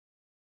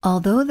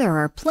Although there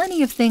are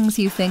plenty of things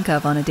you think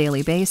of on a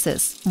daily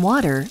basis,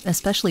 water,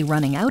 especially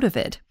running out of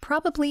it,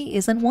 probably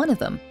isn't one of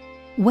them.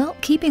 Well,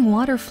 keeping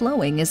water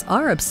flowing is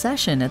our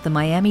obsession at the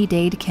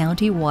Miami-Dade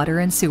County Water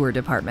and Sewer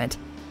Department.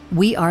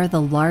 We are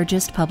the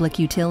largest public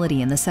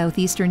utility in the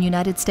Southeastern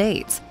United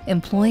States,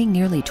 employing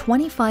nearly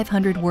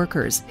 2,500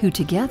 workers who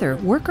together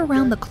work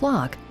around the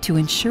clock to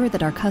ensure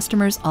that our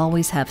customers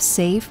always have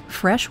safe,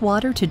 fresh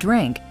water to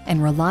drink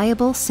and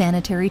reliable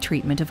sanitary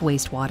treatment of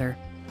wastewater.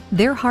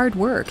 Their hard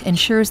work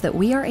ensures that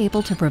we are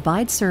able to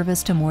provide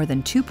service to more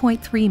than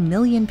 2.3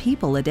 million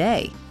people a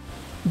day.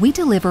 We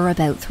deliver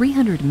about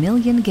 300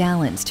 million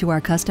gallons to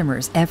our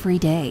customers every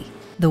day.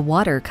 The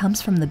water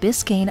comes from the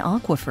Biscayne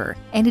Aquifer,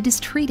 and it is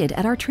treated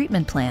at our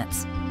treatment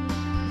plants.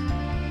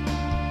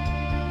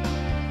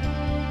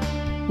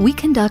 We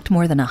conduct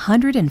more than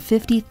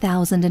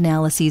 150,000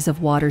 analyses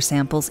of water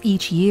samples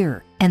each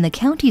year, and the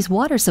county's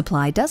water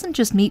supply doesn't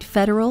just meet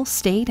federal,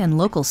 state, and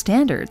local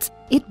standards,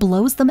 it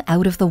blows them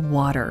out of the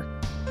water.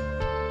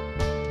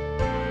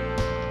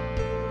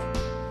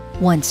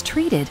 Once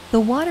treated, the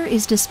water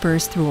is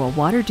dispersed through a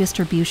water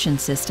distribution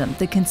system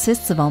that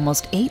consists of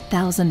almost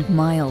 8,000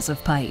 miles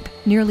of pipe,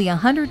 nearly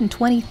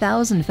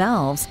 120,000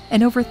 valves,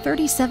 and over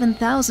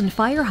 37,000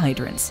 fire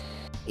hydrants.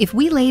 If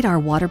we laid our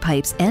water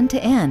pipes end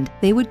to end,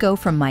 they would go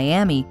from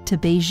Miami to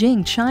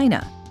Beijing,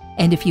 China.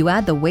 And if you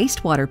add the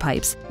wastewater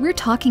pipes, we're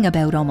talking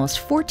about almost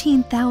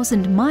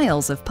 14,000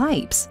 miles of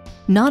pipes.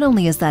 Not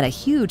only is that a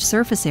huge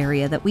surface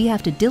area that we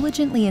have to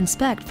diligently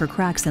inspect for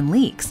cracks and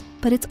leaks,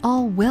 but it's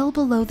all well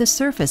below the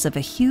surface of a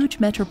huge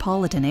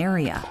metropolitan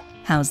area.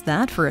 How's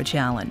that for a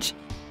challenge?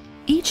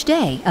 Each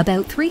day,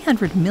 about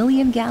 300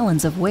 million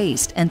gallons of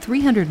waste and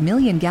 300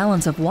 million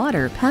gallons of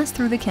water pass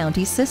through the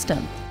county's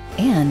system.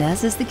 And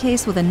as is the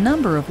case with a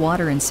number of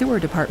water and sewer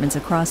departments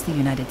across the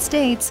United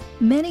States,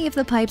 many of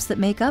the pipes that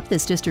make up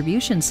this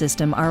distribution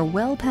system are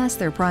well past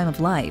their prime of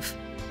life.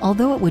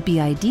 Although it would be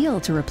ideal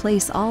to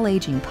replace all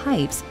aging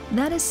pipes,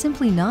 that is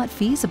simply not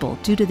feasible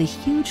due to the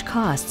huge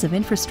costs of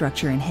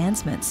infrastructure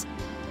enhancements.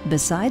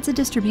 Besides a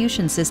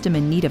distribution system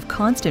in need of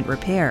constant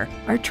repair,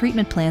 our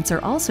treatment plants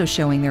are also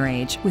showing their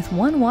age, with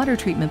one water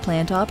treatment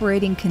plant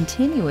operating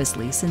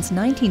continuously since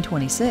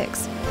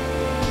 1926.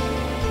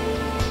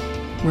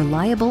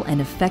 Reliable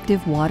and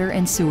effective water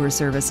and sewer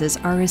services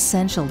are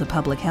essential to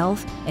public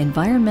health,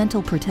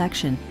 environmental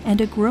protection,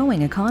 and a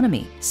growing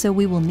economy, so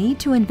we will need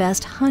to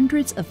invest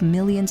hundreds of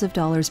millions of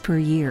dollars per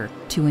year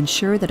to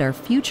ensure that our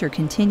future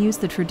continues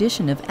the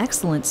tradition of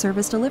excellent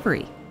service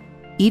delivery.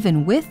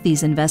 Even with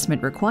these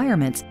investment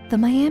requirements, the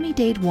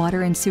Miami-Dade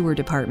Water and Sewer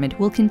Department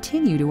will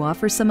continue to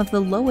offer some of the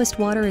lowest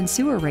water and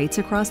sewer rates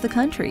across the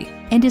country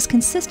and is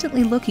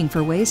consistently looking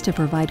for ways to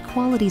provide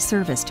quality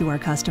service to our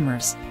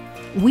customers.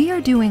 We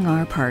are doing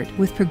our part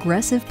with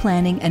progressive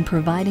planning and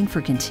providing for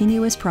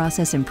continuous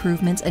process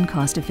improvements and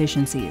cost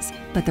efficiencies.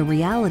 But the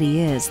reality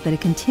is that a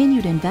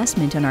continued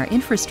investment in our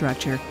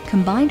infrastructure,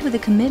 combined with a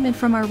commitment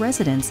from our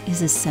residents,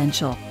 is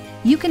essential.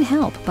 You can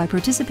help by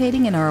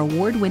participating in our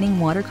award-winning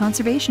water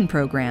conservation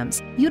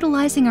programs,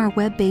 utilizing our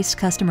web-based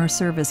customer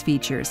service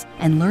features,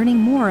 and learning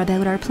more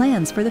about our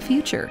plans for the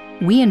future.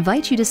 We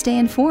invite you to stay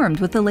informed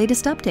with the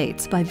latest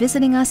updates by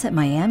visiting us at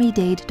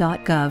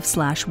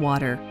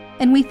miamidade.gov/water.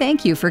 And we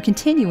thank you for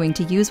continuing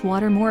to use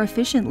water more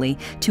efficiently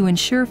to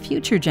ensure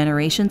future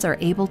generations are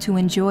able to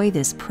enjoy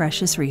this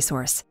precious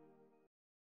resource.